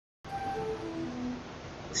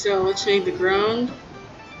So let's make the ground.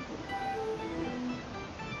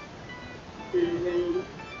 And then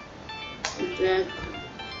with that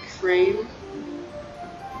frame.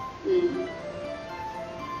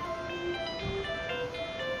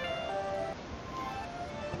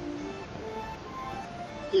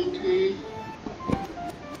 Okay.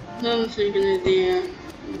 Now let's make an idea.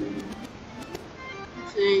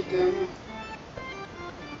 Let's make a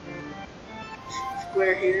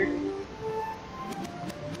square here.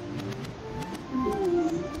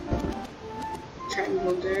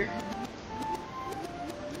 Triangle there.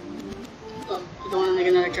 Oh, I don't want to make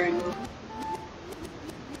another triangle.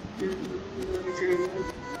 Another triangle.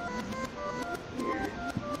 Here.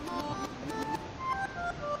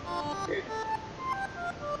 There.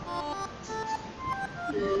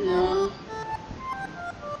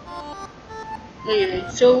 And okay,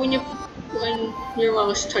 so when your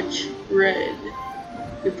mouse touch red,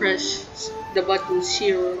 you press the button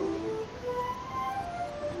 0.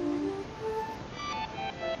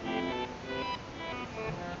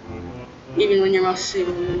 Even when your mouse is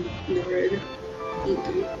in the red.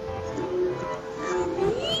 Okay.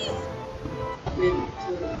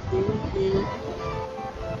 Here.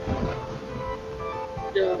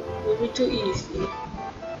 It will be too easy.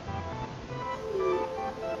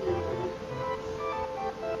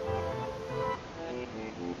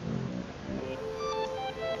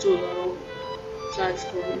 Too low.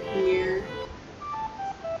 Platform here.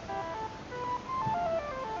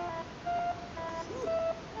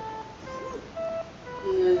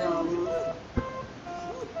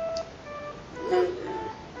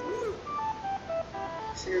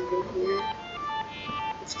 Circle here.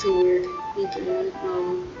 It's too weird. Okay,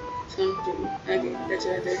 something. Okay, that's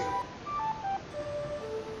better.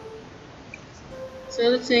 So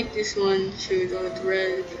let's make this one shade out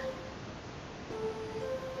red.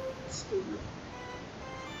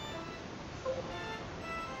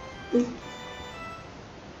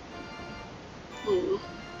 Oh.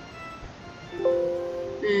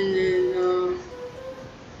 And then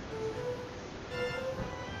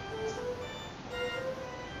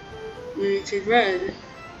make it red.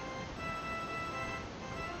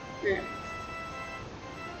 Yeah.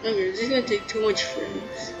 Okay, this is gonna take too much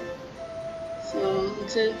frames. So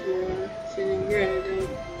instead of shading red,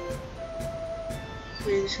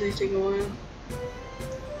 maybe this may take a while.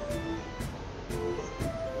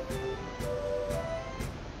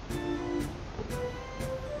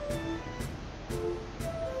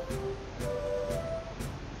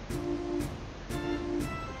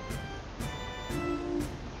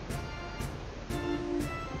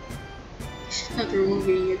 Not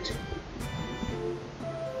removing it.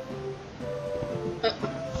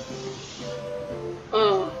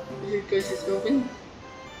 Oh, is it because it's open?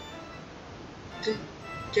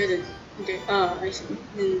 Get it. Okay, I see.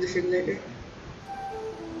 In the different layer.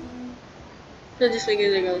 So just make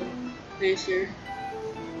it like a nicer.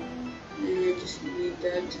 And I just need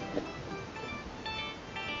that.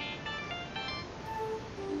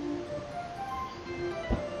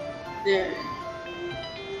 There.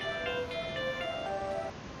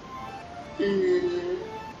 And then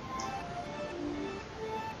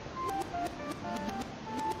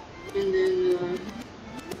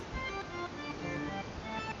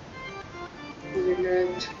other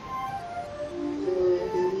that.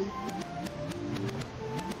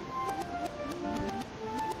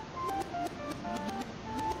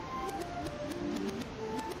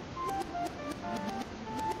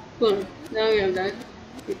 Cool. Now we have that.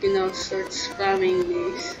 We can now start spamming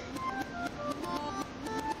these.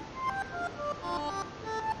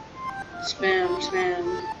 Spam.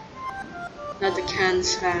 Not the can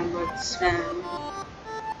spam, but spam.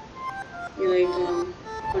 You like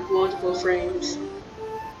put multiple frames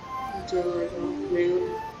until like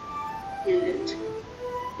main unit.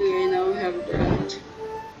 Okay, now we have that.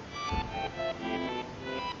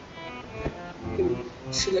 You can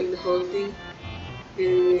select the whole thing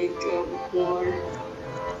and make more.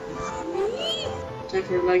 Time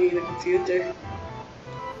for lagging the computer.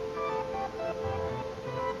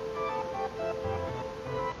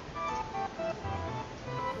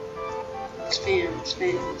 Spam.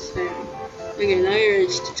 Okay, now you're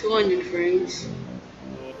reached 200 frames.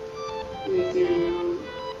 We can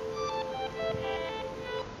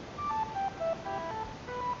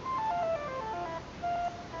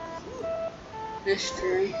let's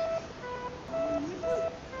try.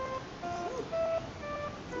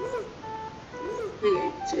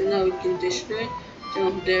 Okay, so now we can destroy.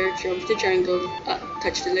 Jump there, jump the triangle,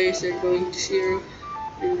 touch the laser, going to 0,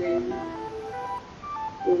 and then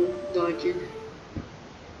boom, dodge it.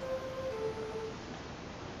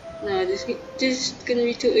 No, this is gonna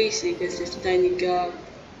be too easy because there's a tiny gap.